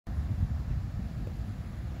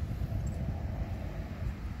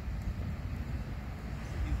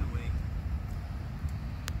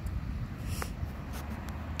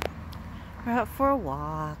We're out for a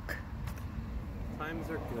walk. Times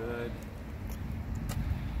are good.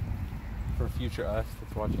 For future us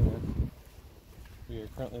that's watching this, we are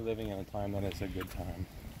currently living in a time that is a good time.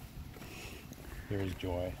 There is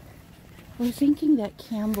joy. We're thinking that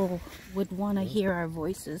Campbell would want to hear our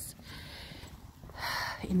voices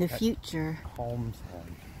in the future. Calms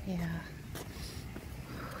him. Yeah.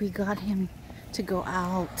 We got him to go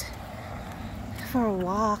out for a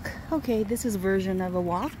walk. Okay, this is a version of a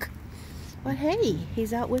walk. But hey,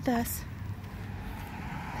 he's out with us.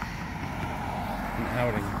 An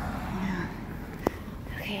outing. Yeah.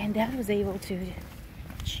 Okay, and Dad was able to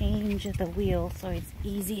change the wheel so it's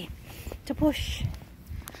easy to push.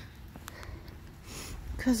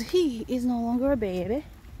 Because he is no longer a baby.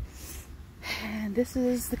 And this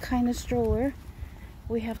is the kind of stroller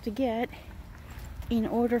we have to get in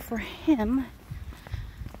order for him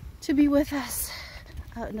to be with us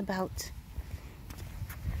out and about.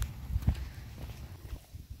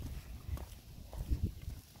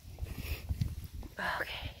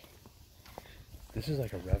 Okay. This is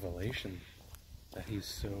like a revelation that he's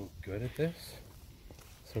so good at this,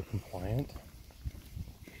 so compliant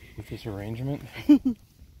with this arrangement,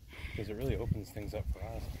 because it really opens things up for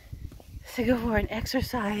us. To go for an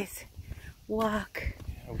exercise walk.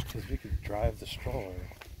 Yeah, because we could drive the stroller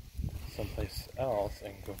someplace else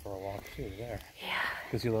and go for a walk too there. Yeah.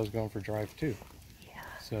 Because he loves going for drive too. Yeah.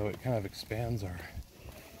 So it kind of expands our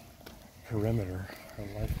perimeter,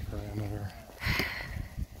 our life perimeter.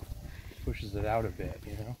 Pushes it out a bit,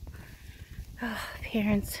 you know? Oh,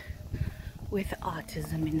 parents with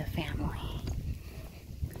autism in the family.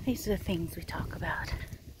 These are the things we talk about.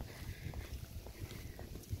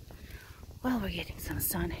 Well, we're getting some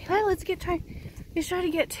sun. Well, let's try to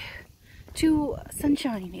get to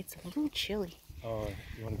sunshine. It's a little chilly. Oh,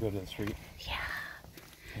 you want to go to the street? Yeah.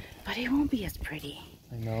 But it won't be as pretty.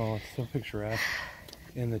 I know, it's so picturesque.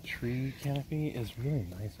 And the tree canopy is really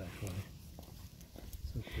nice, actually.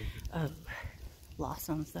 So cool.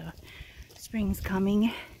 Blossoms, though. Spring's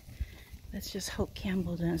coming. Let's just hope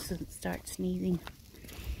Campbell doesn't start sneezing.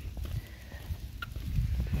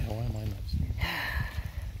 Yeah, why am I not sneezing?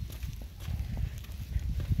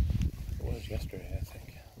 It was yesterday, I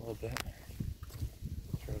think. A little bit.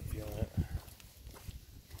 Started feeling it.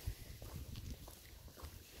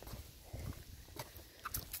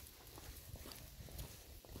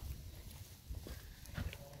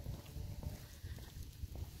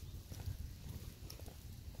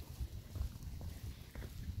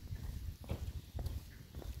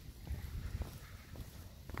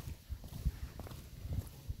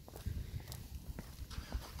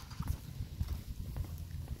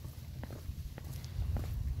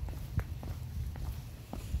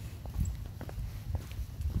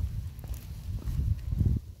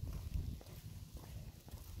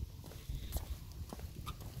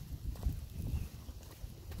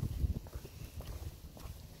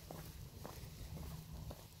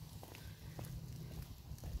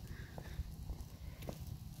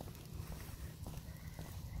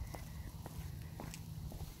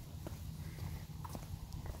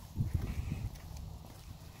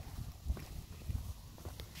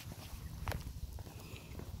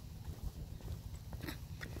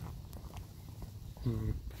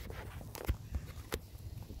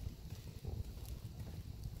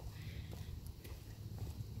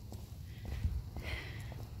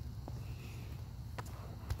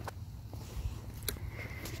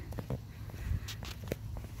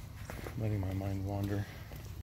 Letting my mind wander.